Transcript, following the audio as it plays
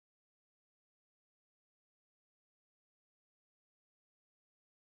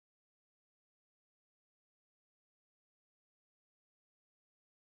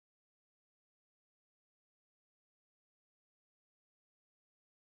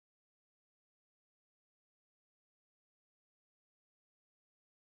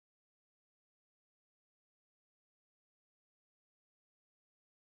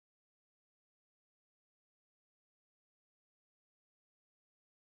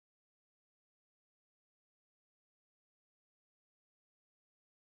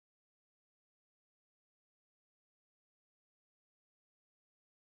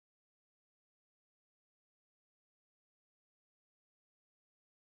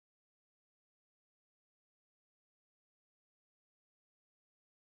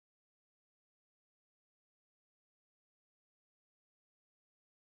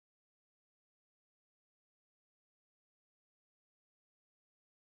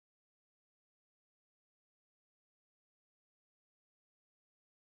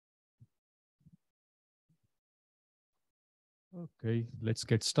Okay, let's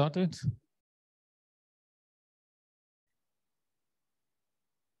get started.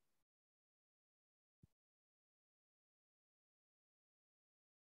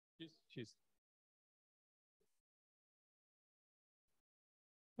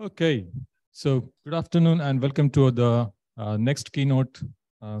 Okay, so good afternoon and welcome to the next keynote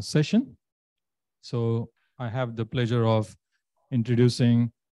session. So I have the pleasure of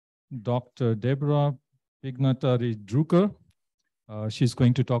introducing Dr. Debora Pignatari Drucker. She's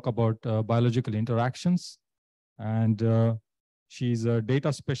going to talk about biological interactions, and she's a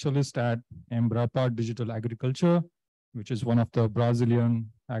data specialist at Embrapa Digital Agriculture, which is one of the Brazilian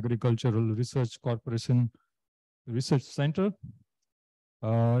Agricultural Research Corporation Research Center.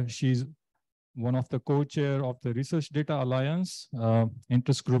 She's one of the co-chair of the Research Data Alliance,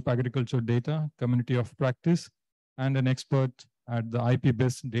 Interest Group Agriculture Data, Community of Practice, and an expert at the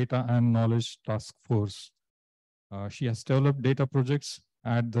IP-based Data and Knowledge Task Force. She has developed data projects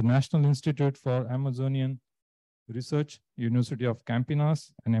at the National Institute for Amazonian Research, University of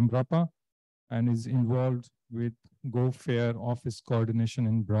Campinas and Embrapa, and is involved with GoFair office coordination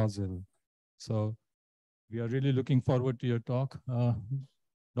in Brazil. So we are really looking forward to your talk,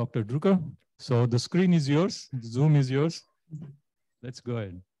 Dr. Drucker. So the screen is yours, Zoom is yours. Let's go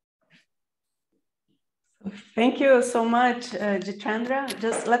ahead. Thank you so much, Jitendra.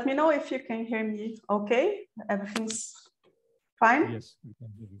 Just let me know if you can hear me okay. Everything's fine? Yes, we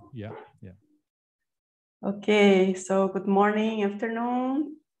can hear you. Yeah, yeah. Okay, so good morning,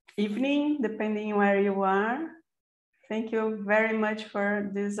 afternoon, evening, depending where you are. Thank you very much for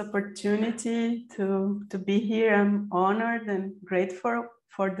this opportunity to be here. I'm honored and grateful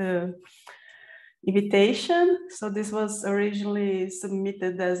for the invitation. So this was originally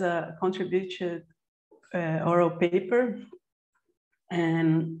submitted as a contributed oral paper.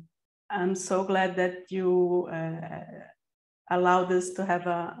 And I'm so glad that you allowed us to have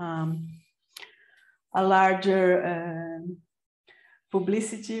a larger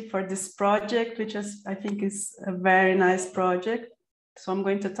publicity for this project, which is, I think, is a very nice project. So I'm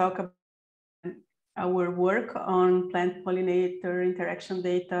going to talk about our work on plant pollinator interaction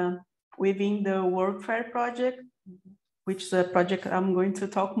data within the Workfare project, which is a project I'm going to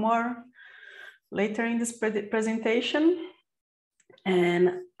talk more later in this presentation.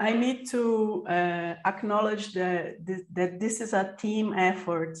 And I need to acknowledge that this is a team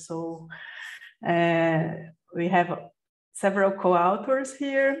effort. So we have several co-authors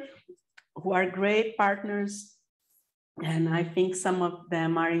here who are great partners. And I think some of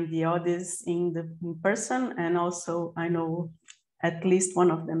them are in the audience in person. And also I know at least one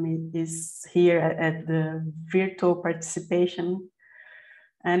of them is here at the virtual participation.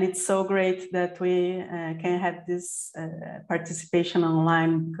 And it's so great that we can have this participation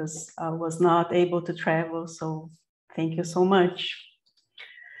online because I was not able to travel. So thank you so much.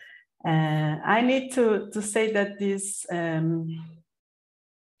 I need to say that this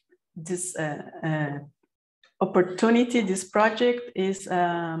opportunity, this project is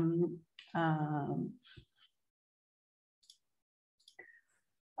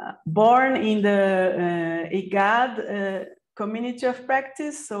born in the IGAD community of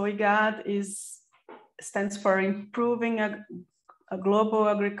practice. So IGAD stands for Improving a Global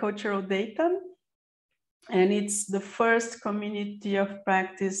Agricultural Data. And it's the first community of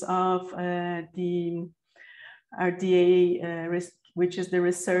practice of the RDA, which is the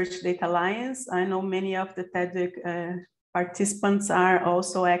Research Data Alliance. I know many of the TEDWG participants are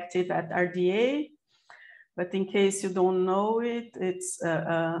also active at RDA, but in case you don't know it, it's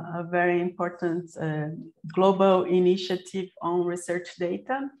a very important global initiative on research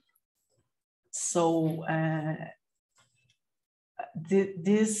data. So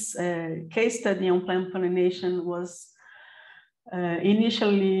this case study on plant pollination was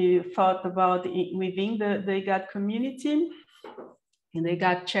initially thought about within the IGAD community, and they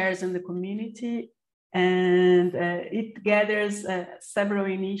got chairs in the community, and it gathers several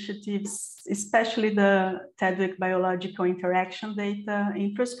initiatives, especially the TEDWG Biological Interaction Data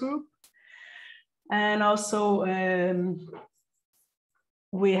Interest Group. And also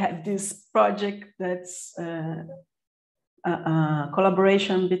we have this project that's a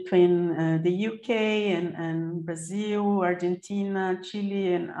collaboration between the UK and Brazil, Argentina,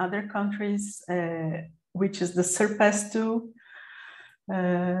 Chile, and other countries, which is the SURPASS-2,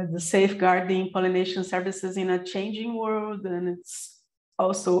 the Safeguarding Pollination Services in a Changing World. And it's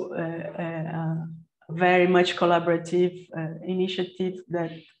also a very much collaborative initiative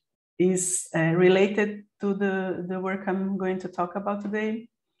that is related to the work I'm going to talk about today.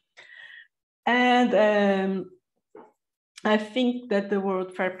 And I think that the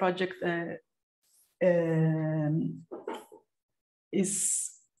World Fair Project is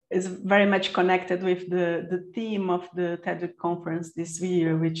very much connected with the theme of the TEDWG conference this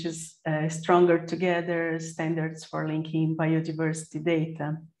year, which is Stronger Together, Standards for Linking Biodiversity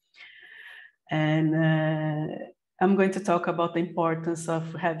Data. And I'm going to talk about the importance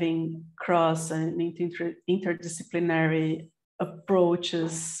of having cross and interdisciplinary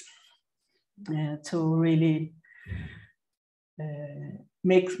approaches to really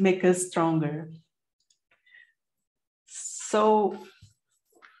make us stronger. So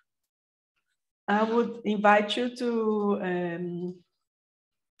I would invite you to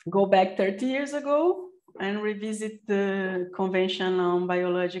go back 30 years ago and revisit the Convention on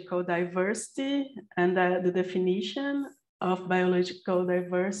Biological Diversity and the definition of biological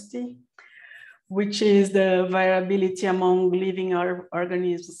diversity, which is the variability among living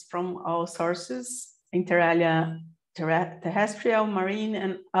organisms from all sources, inter alia terrestrial, marine,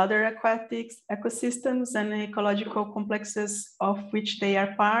 and other aquatic ecosystems and ecological complexes of which they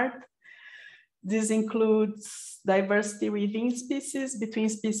are part. This includes diversity within species, between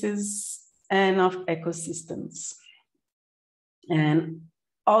species, and of ecosystems. And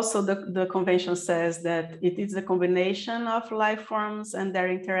also the convention says that it is a combination of life forms and their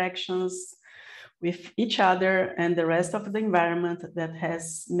interactions with each other and the rest of the environment that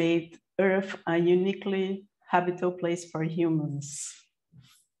has made Earth a uniquely habitable place for humans.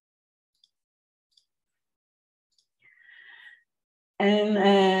 And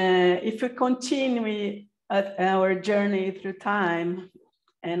if we continue at our journey through time,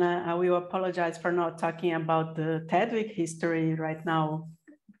 and I will apologize for not talking about the TEDWG history right now,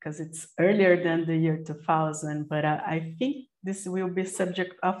 because it's earlier than the year 2000, but I think this will be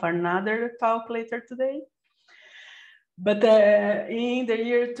subject of another talk later today. But in the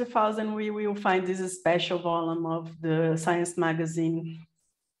year 2000, we will find this special volume of the Science magazine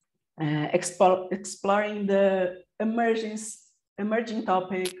exploring the emerging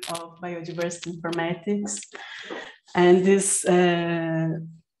topic of biodiversity informatics, and this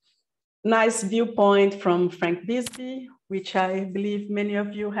nice viewpoint from Frank Bisbee, which I believe many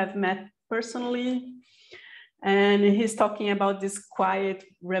of you have met personally. And he's talking about this quiet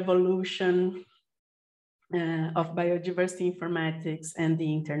revolution of biodiversity informatics and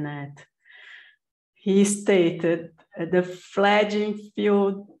the internet. He stated, the fledgling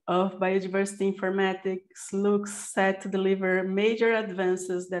field of biodiversity informatics looks set to deliver major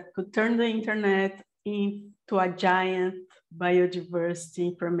advances that could turn the internet into a giant biodiversity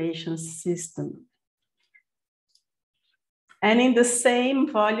information system. And in the same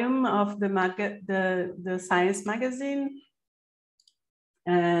volume of the Science magazine,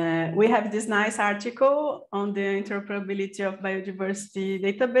 we have this nice article on the interoperability of biodiversity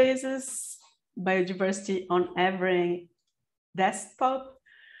databases, biodiversity on every desktop,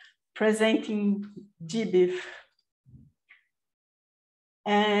 presenting GBIF.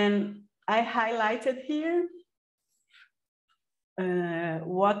 And I highlighted here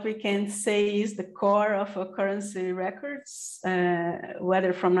what we can say is the core of occurrence records,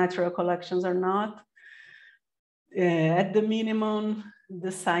 whether from natural collections or not. At the minimum,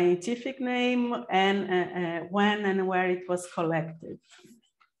 the scientific name and when and where it was collected.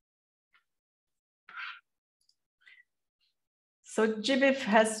 So GBIF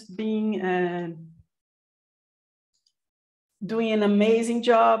has been doing an amazing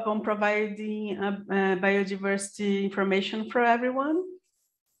job on providing biodiversity information for everyone.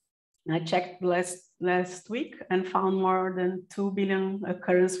 I checked last week and found more than 2 billion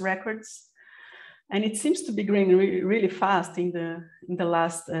occurrence records. And it seems to be growing really fast in the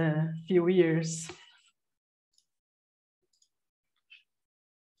last few years.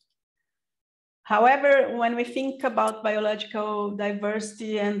 However, when we think about biological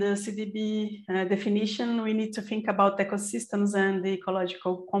diversity and the CDB definition, we need to think about ecosystems and the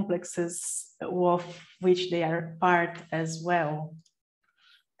ecological complexes of which they are part as well.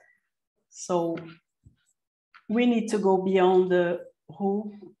 So we need to go beyond the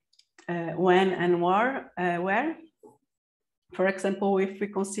who, when, and where. For example, if we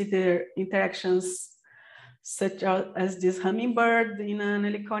consider interactions such as this hummingbird in an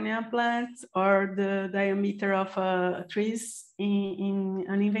heliconia plant, or the diameter of trees in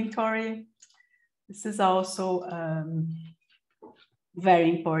an inventory. This is also very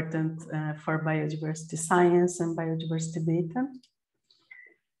important for biodiversity science and biodiversity data.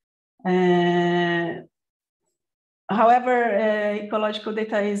 However, ecological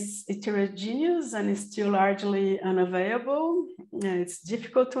data is heterogeneous and is still largely unavailable. It's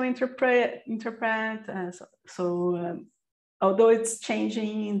difficult to interpret. Although it's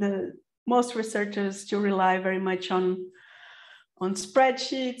changing, most researchers still rely very much on on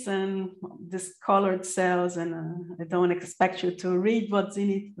spreadsheets and these colored cells, and I don't expect you to read what's in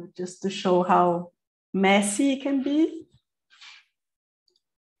it, but just to show how messy it can be.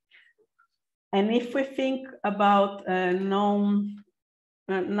 And if we think about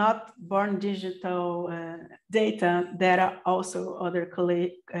not born digital data, there are also other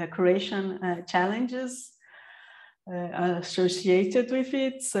curation challenges associated with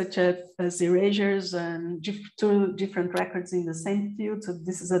it, such as erasures and two different records in the same field. So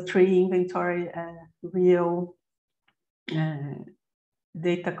this is a tree inventory, real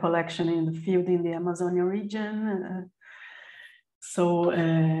data collection in the field in the Amazonian region.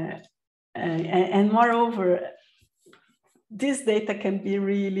 And moreover, this data can be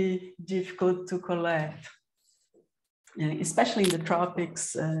really difficult to collect, especially in the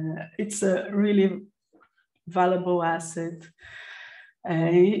tropics. It's a really valuable asset.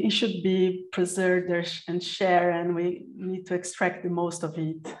 It should be preserved and shared, and we need to extract the most of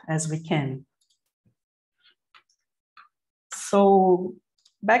it as we can. So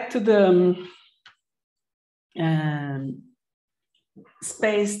back to the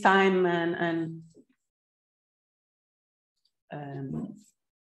space, time, and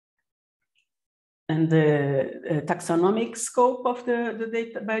the taxonomic scope of the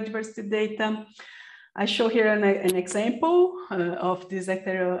data, biodiversity data. I show here an example of this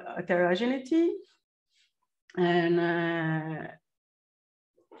heterogeneity. And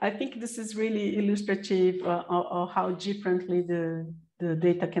I think this is really illustrative of how differently the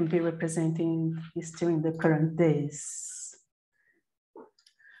data can be represented still in the current days.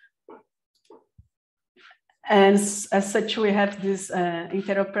 And as such, we have these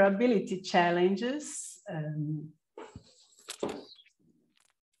interoperability challenges.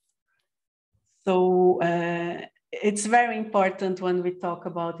 So it's very important when we talk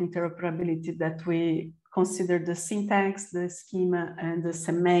about interoperability that we consider the syntax, the schema, and the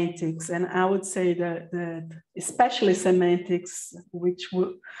semantics. And I would say that especially semantics,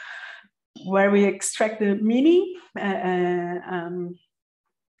 where we extract the meaning,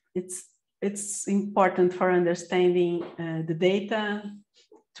 it's important for understanding the data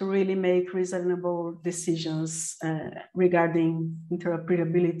to really make reasonable decisions regarding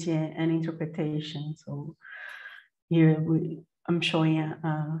interoperability and interpretation. So here I'm showing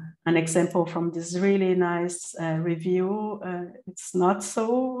an example from this really nice review. It's not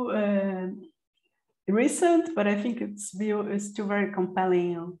so recent, but I think it's still very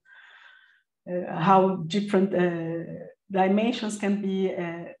compelling how different dimensions can be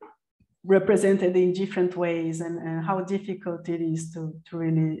represented in different ways, and how difficult it is to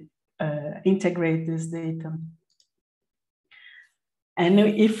really integrate this data. And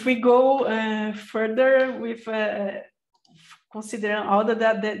if we go further with considering all the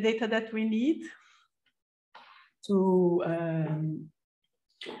data that we need to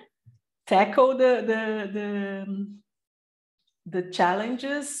tackle the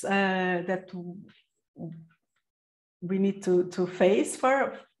challenges that we need to face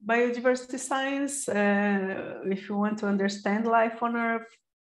for biodiversity science. If you want to understand life on Earth,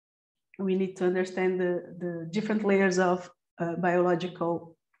 we need to understand the different layers of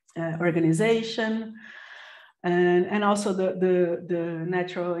biological organization, and also the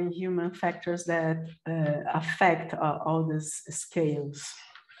natural and human factors that affect all these scales.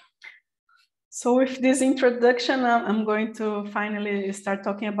 So with this introduction, I'm going to finally start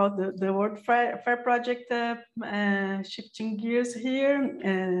talking about the World Fair project, shifting gears here.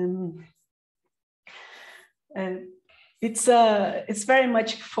 It's very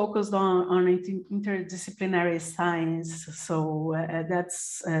much focused on interdisciplinary science. So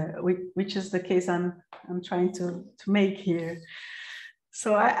that's which is the case I'm trying to make here.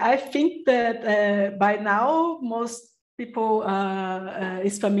 So I think that by now most people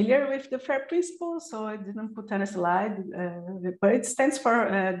is familiar with the FAIR principle, so I didn't put on a slide, but it stands for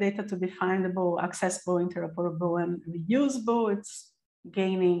data to be findable, accessible, interoperable, and reusable. It's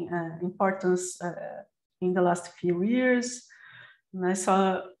gaining importance in the last few years. And I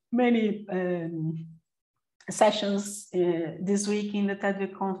saw many sessions this week in the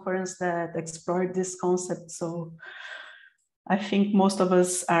TDWG conference that explored this concept. So I think most of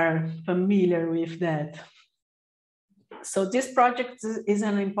us are familiar with that. So this project is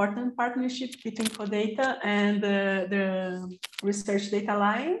an important partnership between CODATA and the Research Data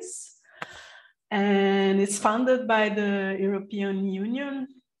Alliance. And it's funded by the European Union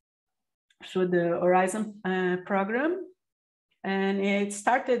through the Horizon program. And it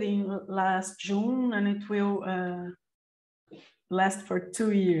started in last June, and it will last for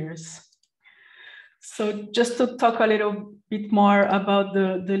 2 years. So just to talk a little bit more about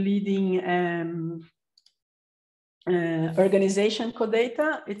the leading organization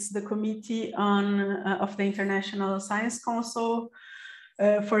CODATA. It's the Committee of the International Science Council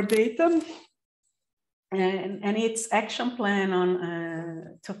for Data, and its action plan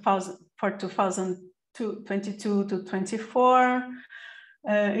on 2022 to 24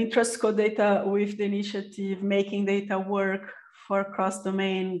 entrusts CODATA with the initiative Making Data Work for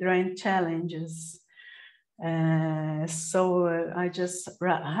Cross-Domain Grand Challenges. I just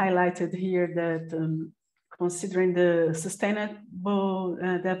highlighted here that considering the sustainable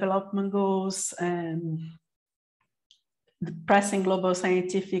development goals and the pressing global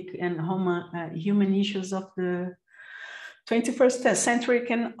scientific and human issues of the 21st century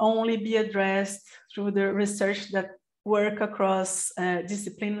can only be addressed through the research that work across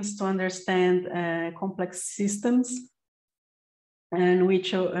disciplines to understand complex systems, and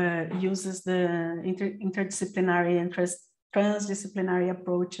which uses the interdisciplinary and transdisciplinary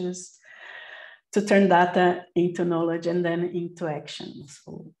approaches to turn data into knowledge and then into action.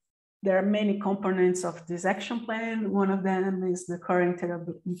 So there are many components of this action plan. One of them is the core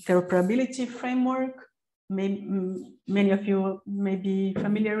interoperability framework. Many of you may be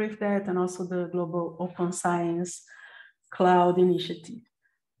familiar with that, and also the Global Open Science Cloud Initiative.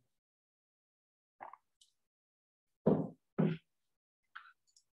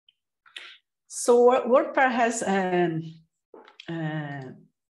 So WordPar has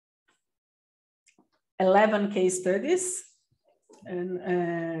 11 case studies,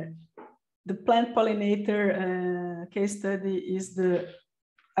 and the plant pollinator case study is the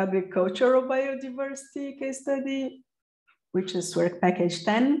agricultural biodiversity case study, which is work package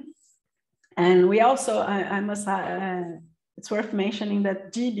 10. And we also, it's worth mentioning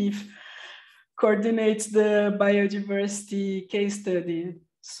that GBIF coordinates the biodiversity case study.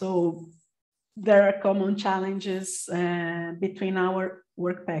 So there are common challenges between our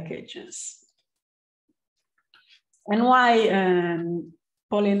work packages. And why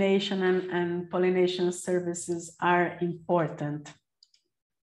pollination and pollination services are important.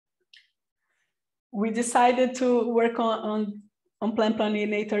 We decided to work on plant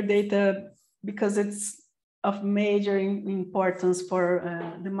pollinator data because it's of major importance for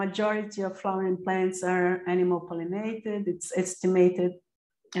the majority of flowering plants are animal pollinated. It's estimated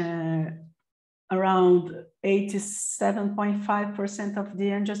around 87.5% of the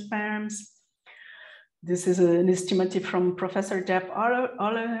angiosperms. This is an estimate from Professor Jeff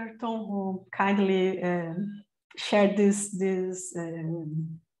Ollerton, who kindly shared these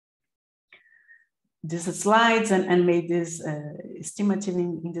slides and made this estimative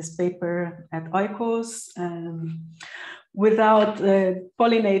in this paper at Oikos. Without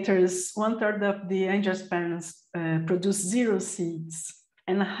pollinators, 1/3 of the angiosperms produce 0 seeds,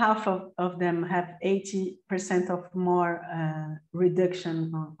 and half of them have 80% of more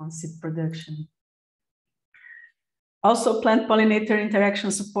reduction on seed production. Also, plant-pollinator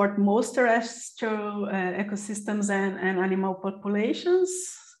interactions support most terrestrial ecosystems and animal populations.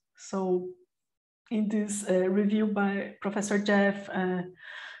 So in this review by Professor Jeff,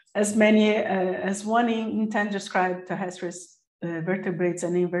 as many as 1 in 10 described terrestrial vertebrates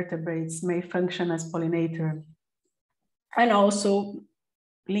and invertebrates may function as pollinator. And also,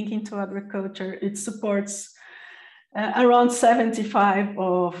 linking to agriculture, it supports around 75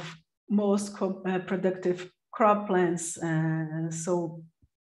 of most productive croplands. So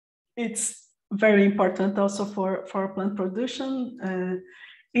it's very important also for plant production.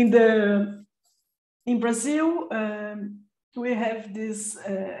 In Brazil, we have this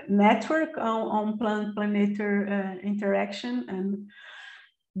network on plant-pollinator interaction, and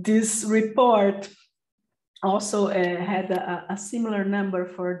this report also had a similar number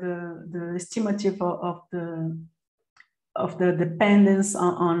for the estimative of the dependence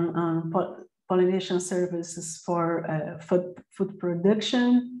on pollination services for food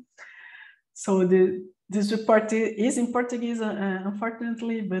production. So this report is in Portuguese,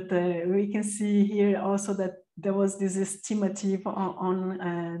 unfortunately, but we can see here also that there was this estimative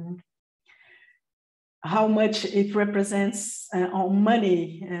on how much it represents on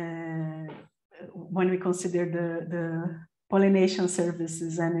money when we consider the pollination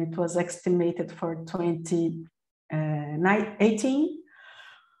services, and it was estimated for 2018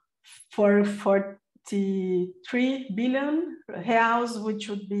 for 43 billion reals, which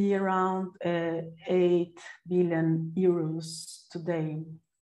would be around 8 billion euros today.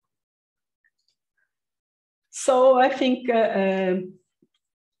 So I think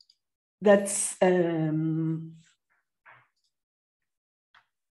that's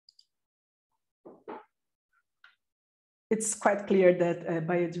it's quite clear that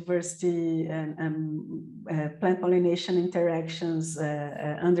biodiversity and plant pollination interactions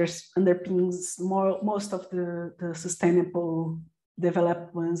underpins most of the sustainable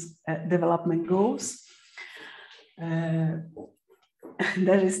development goals.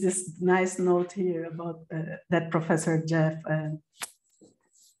 There is this nice note here about that Professor Jeff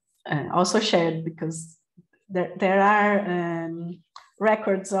also shared, because there are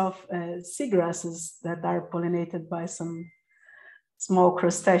records of seagrasses that are pollinated by some small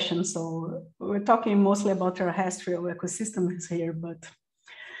crustaceans. So we're talking mostly about terrestrial ecosystems here, but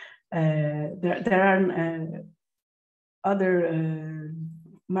there are other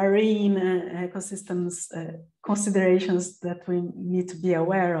marine ecosystems considerations that we need to be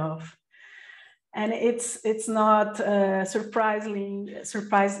aware of. And it's not surprising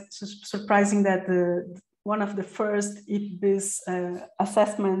that one of the first IPBES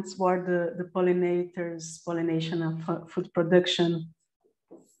assessments were the pollinators' pollination of food production,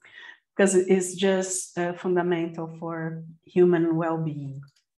 because it is just fundamental for human well-being.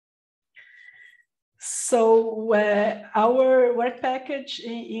 So our work package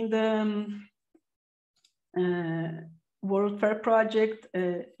in the World Fair project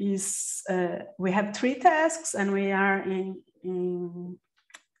is, we have 3 tasks, and we are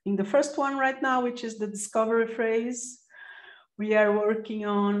in the first one right now, which is the discovery phase. We are working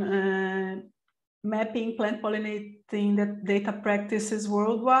on mapping plant pollinating data practices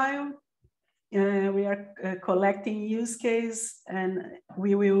worldwide. We are collecting use case, and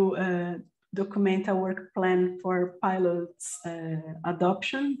we will document a work plan for pilots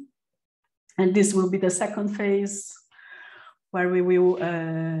adoption. And this will be the second phase, where we will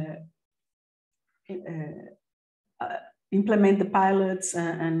implement the pilots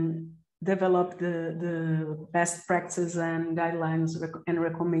and develop the best practices and guidelines and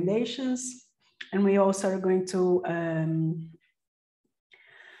recommendations. And we also are going to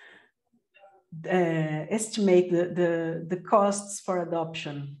estimate the costs for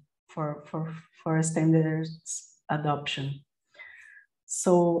adoption, for standards adoption.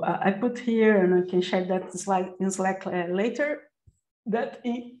 So I put here, and I can share that slide in Slack later, that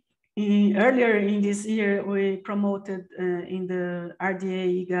earlier in this year, we promoted in the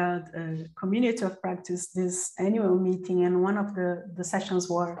RDA IGAD community of practice this annual meeting, and one of the sessions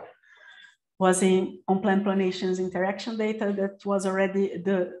was on plant pollinations interaction data. That was already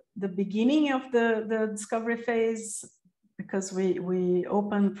the beginning of the discovery phase, because we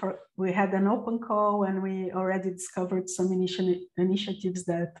had an open call, and we already discovered some initiatives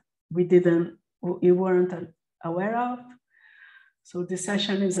that we weren't aware of. So this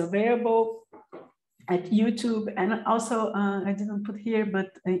session is available at YouTube, and also I didn't put here,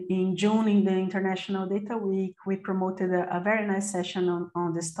 but in June, in the International Data Week, we promoted a very nice session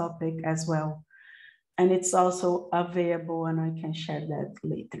on this topic as well. And it's also available, and I can share that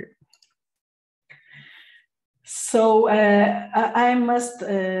later. So I must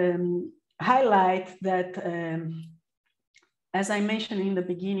highlight that, as I mentioned in the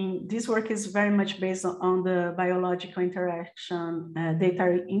beginning, this work is very much based on the biological interaction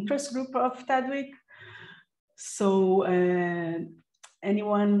data interest group of TDWG. So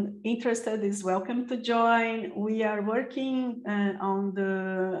anyone interested is welcome to join. We are working on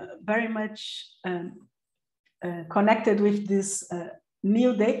the very much connected with this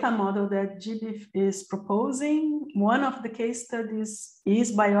new data model that GBIF is proposing. One of the case studies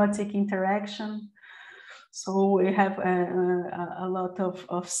is biotic interaction. So we have a lot of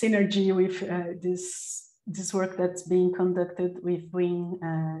synergy with this work that's being conducted between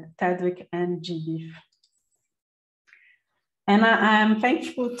TDWG and GBIF. And I'm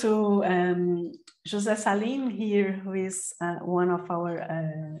thankful to José Salim here, who is one of our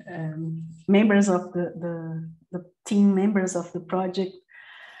members of the team members of the project.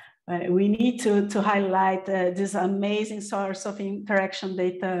 We need to highlight this amazing source of interaction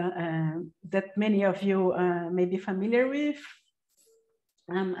data that many of you may be familiar with.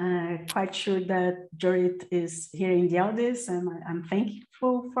 I'm quite sure that Jorit is here in the audience, and I'm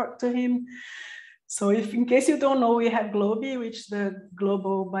thankful to him. So if, in case you don't know, we have GLOBI, which is the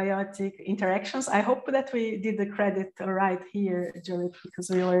Global Biotic Interactions. I hope that we did the credit right here, Jorit, because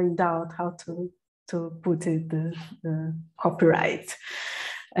we were in doubt how to put it, the copyright.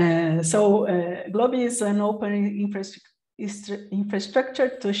 So GLOBI is an open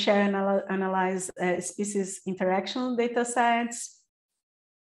infrastructure to share and analyze species interaction data sets.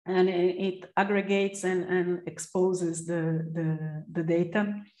 And it aggregates and exposes the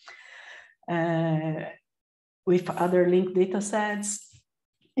data with other linked data sets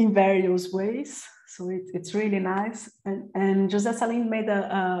in various ways. So it's really nice. And José Salim made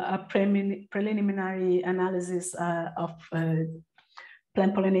a preliminary analysis of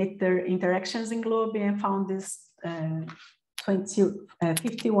plant pollinator interactions in Globe and found this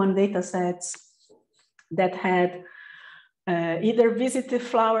 51 data sets that had either visited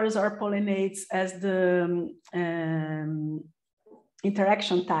flowers or pollinates as the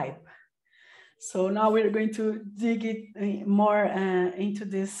interaction type. So now we're going to dig it more into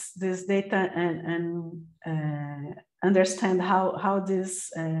this data and understand how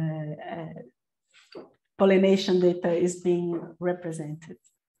this pollination data is being represented.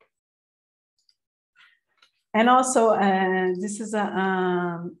 And also, this is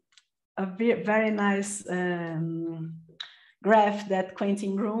a very nice graph that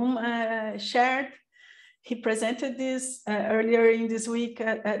Quentin Groom shared. He presented this earlier in this week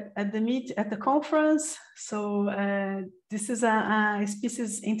at the conference. So this is a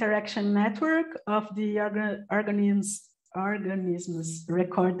species interaction network of the organisms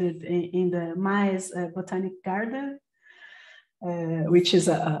recorded in the Mai's Botanic Garden, which is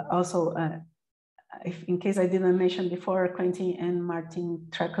also, in case I didn't mention before, Quentin and Martin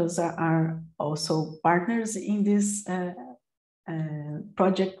Treckles are also partners in this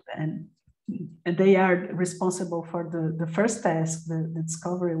project, and they are responsible for the first task, the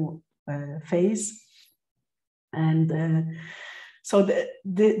discovery phase. And so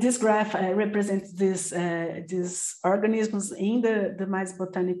this graph represents these organisms in the Mais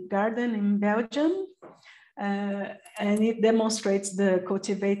Botanic Garden in Belgium. And it demonstrates the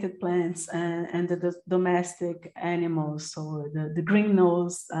cultivated plants and the domestic animals. So the green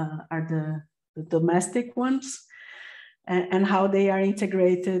nose are the domestic ones, and how they are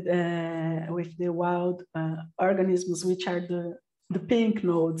integrated with the wild organisms, which are the pink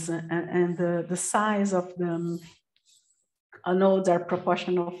nodes, and the size of the nodes are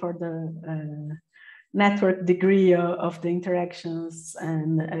proportional for the network degree of the interactions.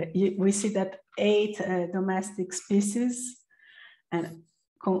 And we see that 8 domestic species and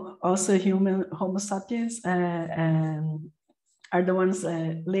also human Homo sapiens are the ones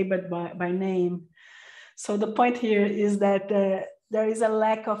labeled by name. So the point here is that there is a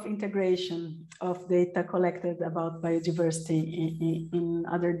lack of integration of data collected about biodiversity in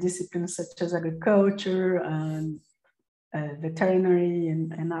other disciplines such as agriculture, and veterinary,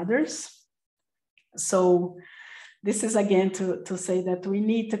 and others. So this is again to say that we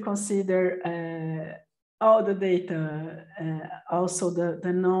need to consider all the data, also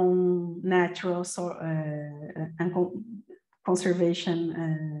the non-natural and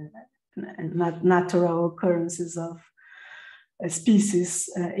conservation and natural occurrences of species,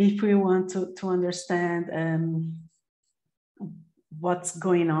 if we want to understand what's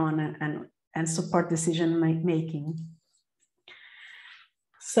going on and support decision making.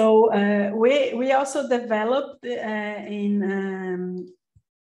 So we also developed in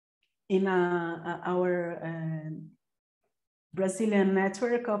our Brazilian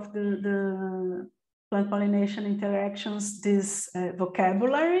network of the plant pollination interactions this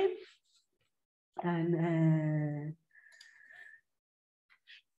vocabulary, and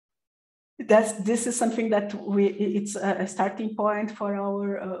this is something that it's a starting point for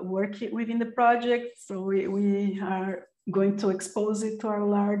our work within the project. So we are going to expose it to our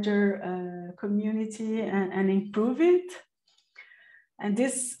larger community and improve it. And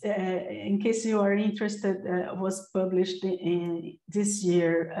this, in case you are interested, was published this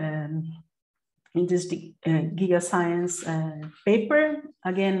year in this Giga Science paper.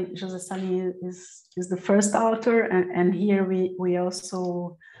 Again, José Salim is the first author, and here we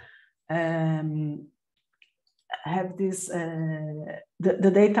also have this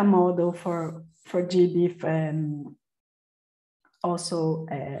the data model for GBIF also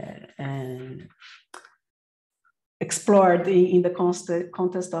explored in the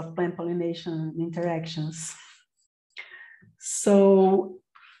context of plant pollination interactions. So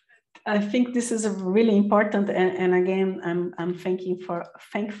I think this is really important, and again, I'm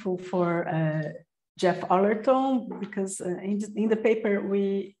thankful for Jeff Allerton, because in the paper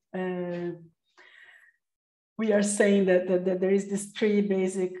we are saying that there is these 3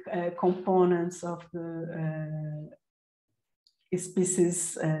 basic components of the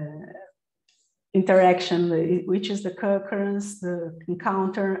species interaction, which is the co-occurrence, the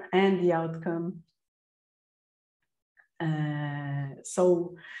encounter, and the outcome.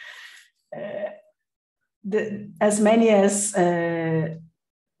 So as many as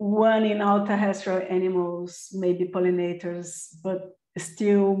 1 in all terrestrial animals may be pollinators, but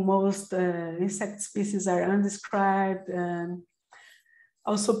still most insect species are undescribed.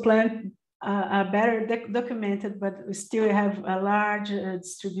 Also better documented, but we still have a large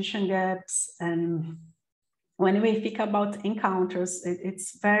distribution gaps. And when we think about encounters,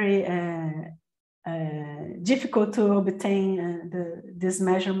 it's very difficult to obtain these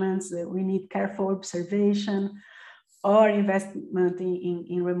measurements. We need careful observation or investment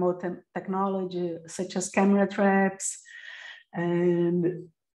in remote technology, such as camera traps. And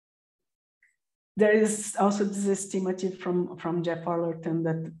there is also this estimative from Jeff Allerton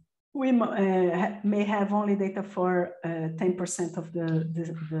that we may have only data for 10% of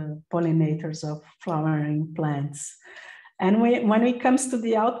the pollinators of flowering plants. And when it comes to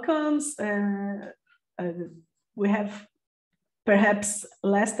the outcomes, we have perhaps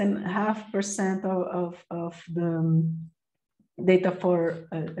less than 0.5% of the data for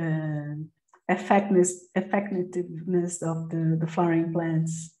effectiveness of the flowering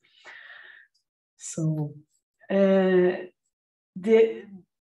plants. So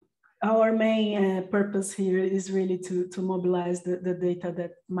our main purpose here is really to mobilize the data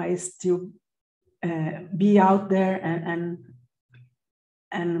that might still be out there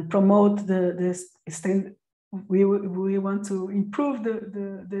and promote this. We want to improve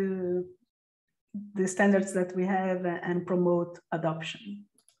the standards that we have and promote adoption.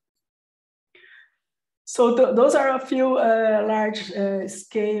 So those are a few large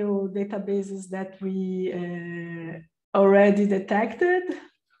scale databases that we already detected.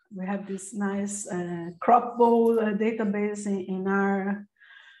 We have this nice crop bowl database in R.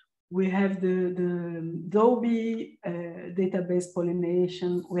 We have the Dolby database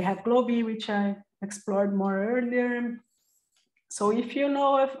pollination. We have Globi, which I explored more earlier. So if you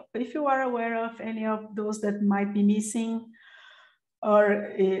know, if you are aware of any of those that might be missing,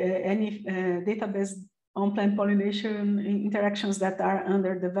 or any database on plant pollination interactions that are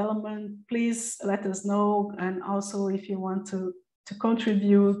under development, please let us know. And also, if you want to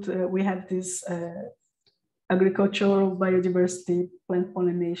contribute, we have this agricultural biodiversity plant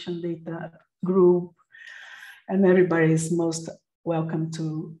pollination data group, and everybody is most welcome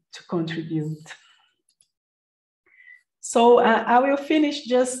to contribute. So I will finish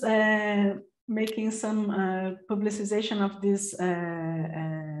just making some publicization of this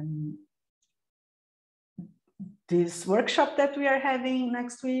this workshop that we are having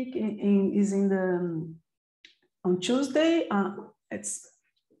next week. On Tuesday.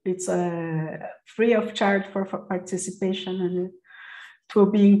 It's free of charge for participation, and it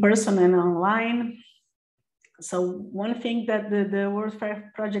will be in person and online. So one thing that the World Fair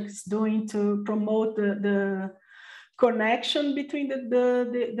Project is doing to promote the connection between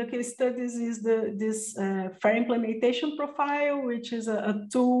the case studies is this fair implementation profile, which is a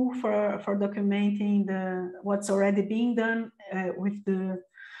tool for documenting what's already being done with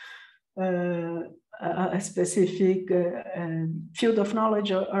a specific field of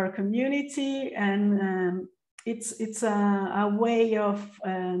knowledge or community, and it's a way of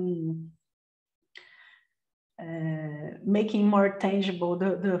making more tangible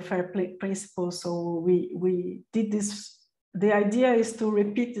the FAIR principles. So we did this. The idea is to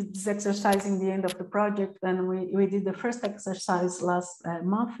repeat this exercise in the end of the project, and we did the first exercise last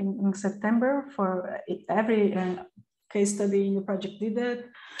month in September. For every case study in the project did that.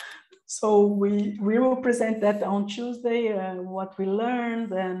 So we will present that on Tuesday, what we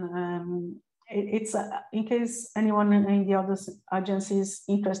learned, and it's in case anyone in the other agency is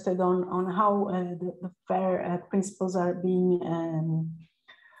interested on how the FAIR principles are being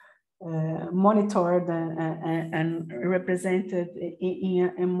monitored and represented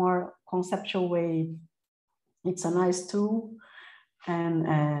in a more conceptual way. It's a nice tool, and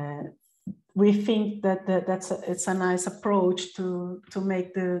we think that it's a nice approach to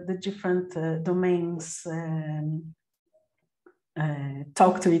make the different domains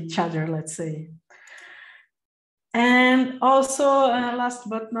talk to each other, let's say. And also, last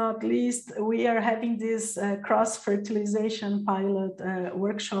but not least, we are having this cross-fertilization pilot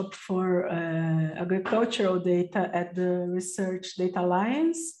workshop for agricultural data at the Research Data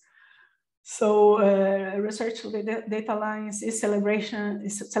Alliance. So Research Data Alliance is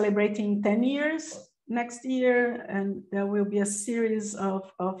celebrating 10 years next year, and there will be a series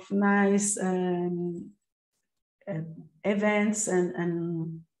of nice events,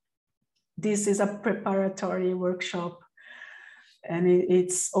 and this is a preparatory workshop, and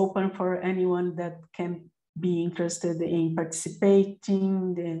it's open for anyone that can be interested in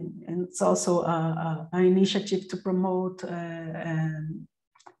participating, and it's also an initiative to promote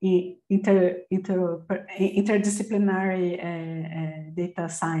interdisciplinary data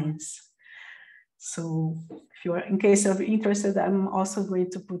science. So if you are, in case of interested, I'm also going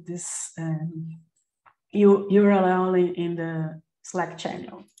to put this URL in the Slack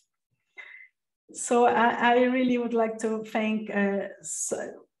channel. So I really would like to thank. It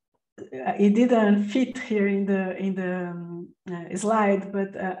didn't fit here in the slide,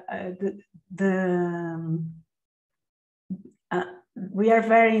 but we are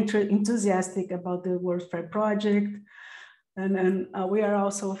very enthusiastic about the World Fair project, and we are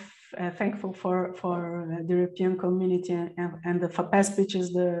also thankful for the European community and the FAPESP, which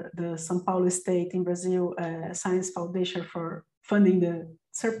is the São Paulo state in Brazil Science Foundation, for funding the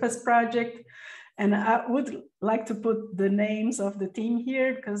SURPASS project. And I would like to put the names of the team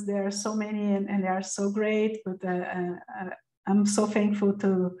here because there are so many and they are so great. But I'm so thankful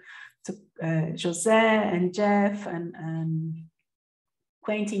to Jose and Jeff and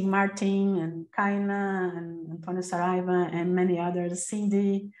Quentin, Martin, and Kaina, and Antonio Saraiva, and many others,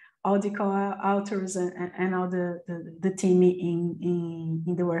 Cindy, all the co-authors, and all the team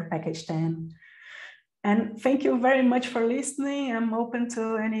in the work package 10. And thank you very much for listening. I'm open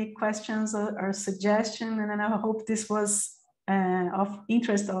to any questions or suggestions, and I hope this was of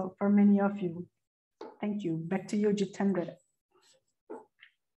interest for many of you. Thank you. Back to you, Jitendra.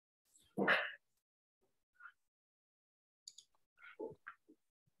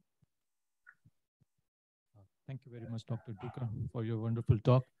 Thank you very much, Dr. Drucker, for your wonderful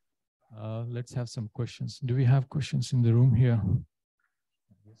talk. Let's have some questions. Do we have questions in the room here?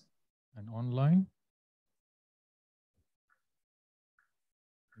 And online?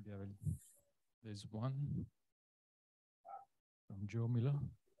 There's one from Joe Miller.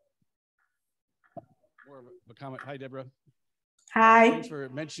 More of a comment. Hi, Deborah. Hi. Thanks for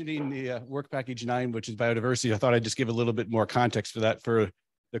mentioning the work package 9, which is biodiversity. I thought I'd just give a little bit more context for that for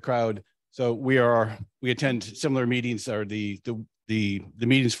the crowd. So we attend similar meetings, or the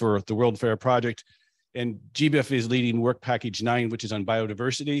meetings for the World Fair project, and GBIF is leading work package 9, which is on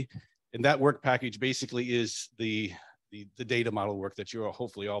biodiversity. And that work package basically is the data model work that you're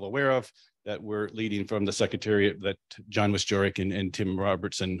hopefully all aware of, that we're leading from the Secretariat, that John Westjorek and Tim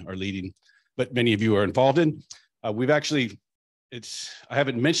Robertson are leading, but many of you are involved in. We've actually, I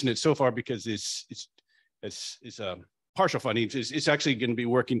haven't mentioned it so far because it's partial funding. It's actually going to be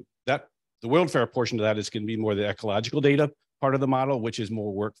working, that the World Fair portion of that is going to be more the ecological data part of the model, which is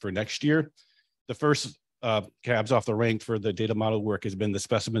more work for next year. The first cabs off the rank for the data model work has been the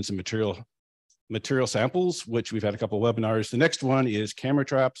specimens and material samples, which we've had a couple of webinars. The next one is camera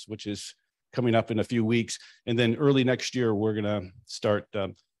traps, which is coming up in a few weeks. And then early next year, we're going to start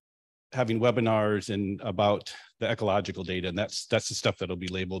having webinars about the ecological data. And that's the stuff that'll be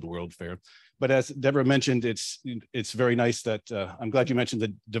labeled World Fair. But as Deborah mentioned, it's very nice that I'm glad you mentioned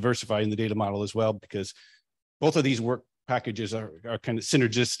the diversifying the data model as well, because both of these work packages are kind of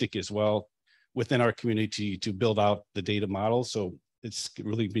synergistic as well within our community to build out the data model. So it's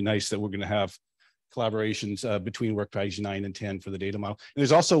really be nice that we're going to have collaborations between work package 9 and 10 for the data model. And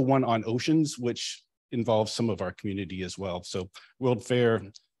there's also one on oceans, which involves some of our community as well. So World Fair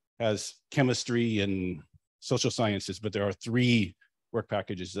has chemistry and social sciences, but there are 3 work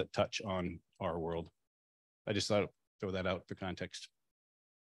packages that touch on our world. I just thought I'd throw that out for context.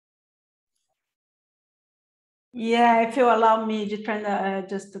 Yeah, if you allow me,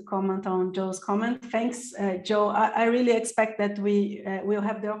 just to comment on Joe's comment. Thanks, Joe. I really expect that we will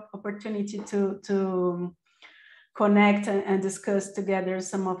have the opportunity to connect and discuss together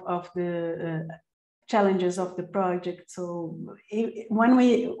some of the challenges of the project. So when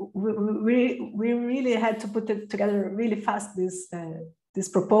we really had to put it together really fast, this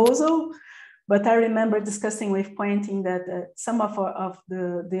proposal. But I remember discussing with Quentin that some of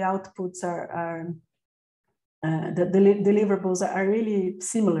the outputs are the deliverables are really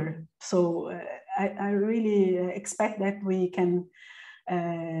similar. So I really expect that we can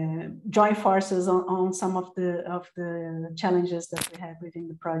join forces on some of the challenges that we have within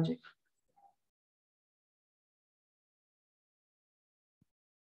the project.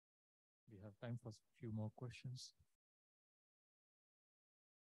 We have time for a few more questions.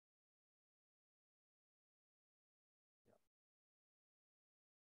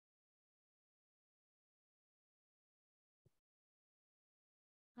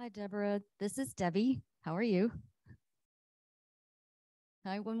 Hi, Deborah. This is Debbie. How are you?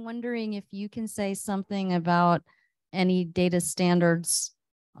 I'm wondering if you can say something about any data standards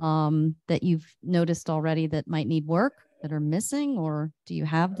that you've noticed already that might need work, that are missing, or do you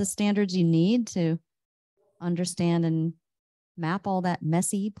have the standards you need to understand and map all that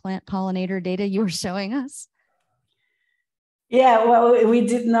messy plant pollinator data you were showing us? Yeah, well, we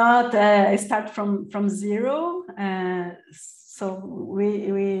did not start from zero. So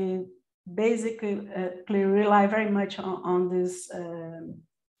we basically rely very much on this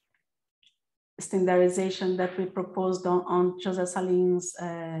standardization that we proposed on José Salim's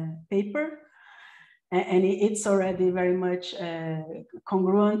paper. and it's already very much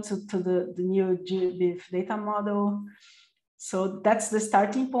congruent to the new GBIF data model. So that's the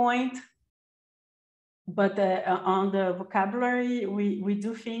starting point. But on the vocabulary, we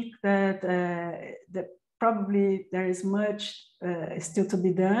do think that, that probably there is much still to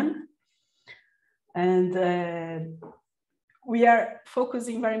be done. And we are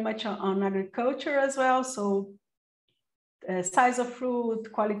focusing very much on agriculture as well. So size of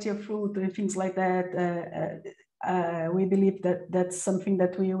fruit, quality of fruit, and things like that. We believe that that's something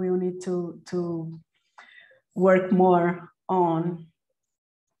that we will need to work more on.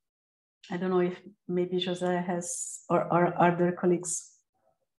 I don't know if maybe Jose has or other colleagues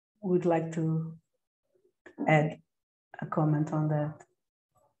would like to add a comment on that.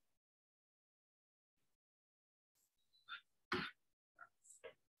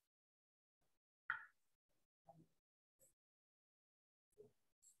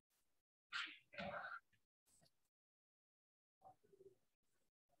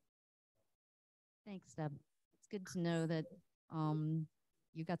 Thanks, Deb. It's good to know that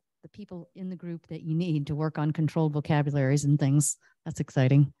you got the people in the group that you need to work on controlled vocabularies and things. That's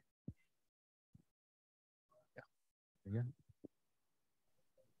exciting. Yeah.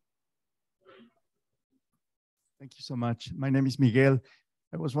 Thank you so much. My name is Miguel.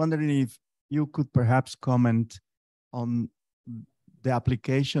 I was wondering if you could perhaps comment on the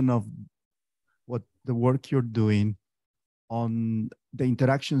application of what the work you're doing on the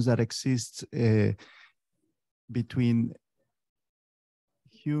interactions that exist between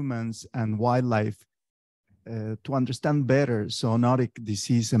humans and wildlife to understand better zoonotic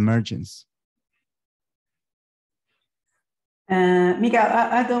disease emergence. Miguel,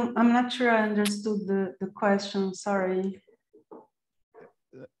 I'm not sure I understood the question, sorry.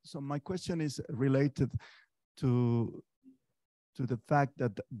 So my question is related to the fact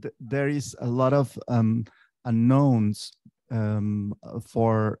that there is a lot of unknowns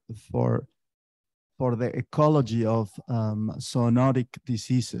for the ecology of zoonotic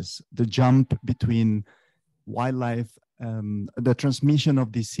diseases, the jump between wildlife, the transmission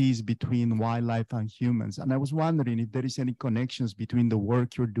of disease between wildlife and humans. And I was wondering if there is any connections between the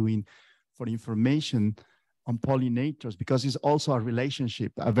work you're doing for information on pollinators, because it's also a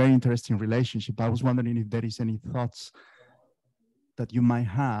relationship, a very interesting relationship. I was wondering if there is any thoughts that you might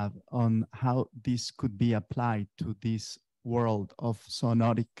have on how this could be applied to this world of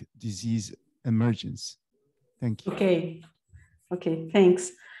zoonotic disease emergence. Thank you. Okay,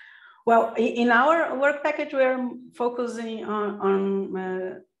 thanks. Well, in our work package, we're focusing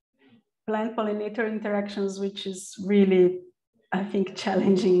on plant pollinator interactions, which is really, I think,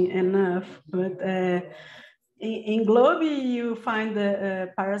 challenging enough. But in Globi, you find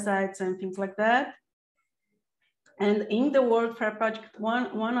the parasites and things like that. And in the World Fair project,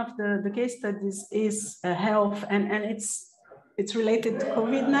 one of the case studies is health, and it's related to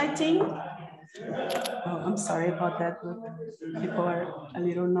COVID-19. Oh, I'm sorry about that, but people are a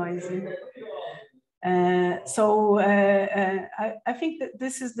little noisy. I think that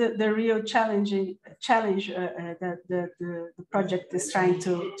this is the real challenge that the project is trying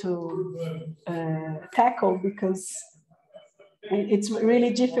to tackle, because it's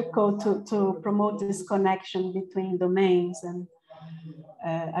really difficult to promote this connection between domains. And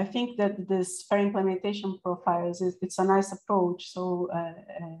I think that this fair implementation profiles, it's a nice approach. So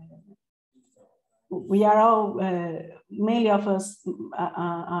we are all, many of us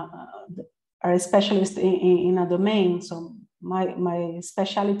are specialists in a domain. So my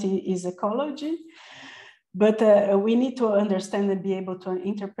specialty is ecology, but we need to understand and be able to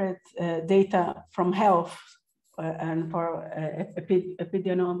interpret data from health and for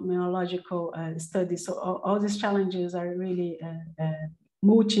epidemiological studies. So all these challenges are really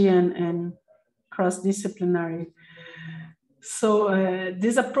multi and cross-disciplinary. So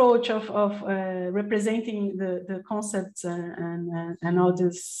this approach of representing the concepts and all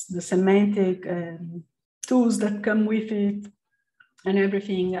this, the semantic tools that come with it and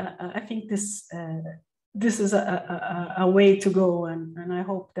everything, I think this is a way to go, and I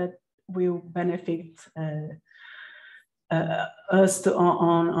hope that will benefit us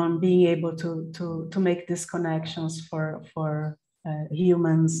on being able to make these connections for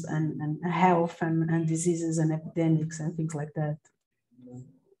humans and health and diseases and epidemics and things like that.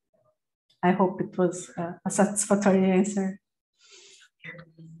 I hope it was a satisfactory answer.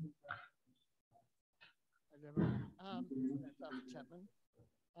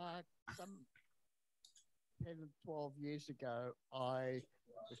 Some 10 and 12 years ago, I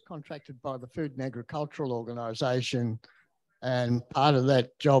was contracted by the Food and Agricultural Organization, and part of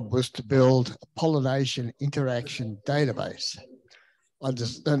that job was to build a pollination interaction database.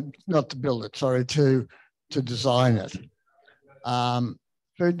 not to build it, sorry, to design it.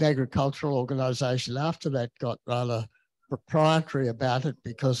 Food and Agricultural Organisation after that got rather proprietary about it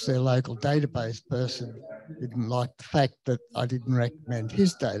because their local database person didn't like the fact that I didn't recommend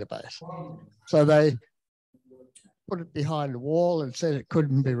his database. So they put it behind a wall and said it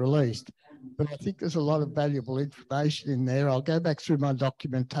couldn't be released. But I think there's a lot of valuable information in there. I'll go back through my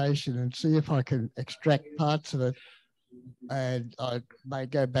documentation and see if I can extract parts of it. And I may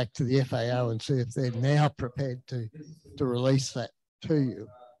go back to the FAO and see if they're now prepared to release that to you.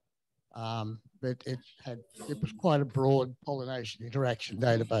 But it was quite a broad pollination interaction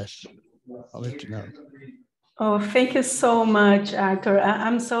database. I'll let you know. Oh, thank you so much, Arthur.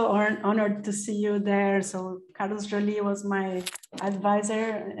 I'm so honored to see you there. So Carlos Jolie was my advisor,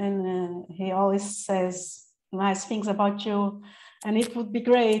 and he always says nice things about you. And it would be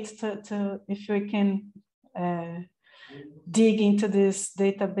great to if we can dig into this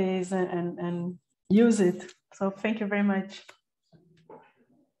database and use it. So thank you very much.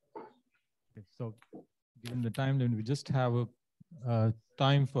 Okay, so given the time, then we just have a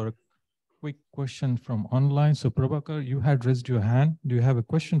time for a quick question from online. So Prabhakar, you had raised your hand. Do you have a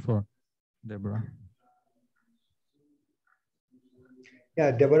question for Debora?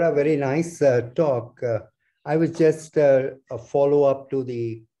 Yeah, Debora, very nice talk. I was just a follow-up to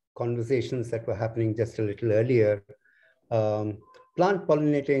the conversations that were happening just a little earlier.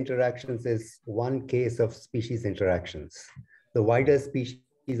 Plant-pollinator interactions is one case of species interactions. The wider species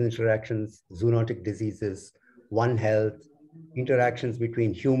interactions, zoonotic diseases, One Health, interactions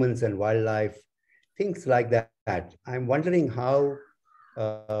between humans and wildlife, things like that. I'm wondering how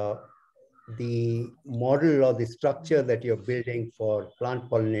the model or the structure that you're building for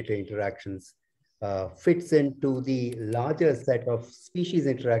plant-pollinator interactions fits into the larger set of species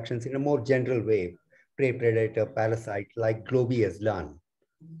interactions in a more general way, prey-predator, parasite, like Globi has done.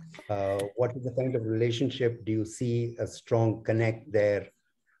 What is the kind of relationship? Do you see a strong connect there?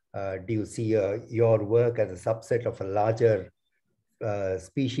 Do you see your work as a subset of a larger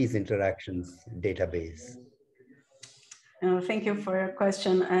species interactions database? Thank you for your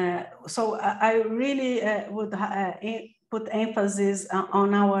question. So I really would put emphasis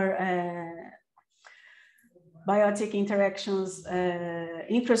on our biotic interactions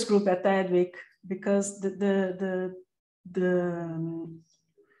interest group at TDWG, because the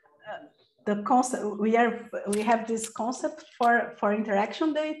concept we have this concept for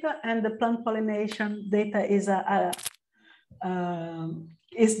interaction data, and the plant pollination data is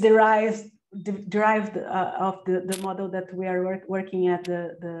derived of the model that we are working at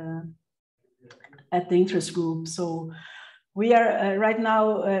the interest group. So we are right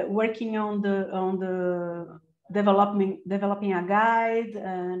now working on the developing a guide,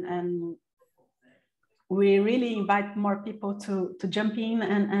 and we really invite more people to jump in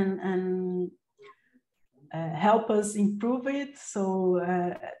and help us improve it. So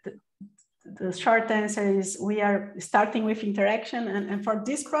the short answer is we are starting with interaction, and for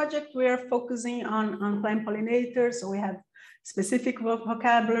this project we are focusing on plant pollinators. So we have specific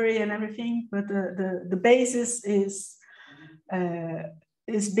vocabulary and everything, but the basis is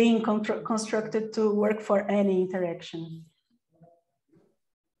being constructed to work for any interaction.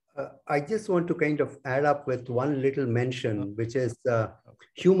 I just want to kind of add up with one little mention, which is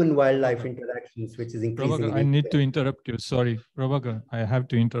human-wildlife interactions, which is increasingly— Prabhakar, I need to interrupt you. Sorry, Prabhakar, I have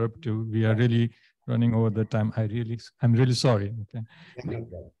to interrupt you. We are really running over the time. I'm really sorry. Okay.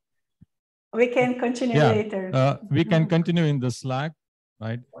 We can continue later. We can continue in the Slack,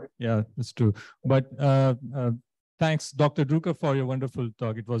 right? Yeah, that's true. But thanks, Dr. Drucker, for your wonderful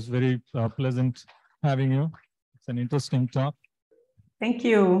talk. It was very pleasant having you. It's an interesting talk. Thank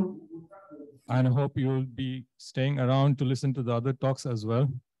you. And I hope you'll be staying around to listen to the other talks as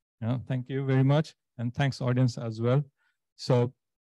well. Yeah, thank you very much. And thanks, audience, as well. So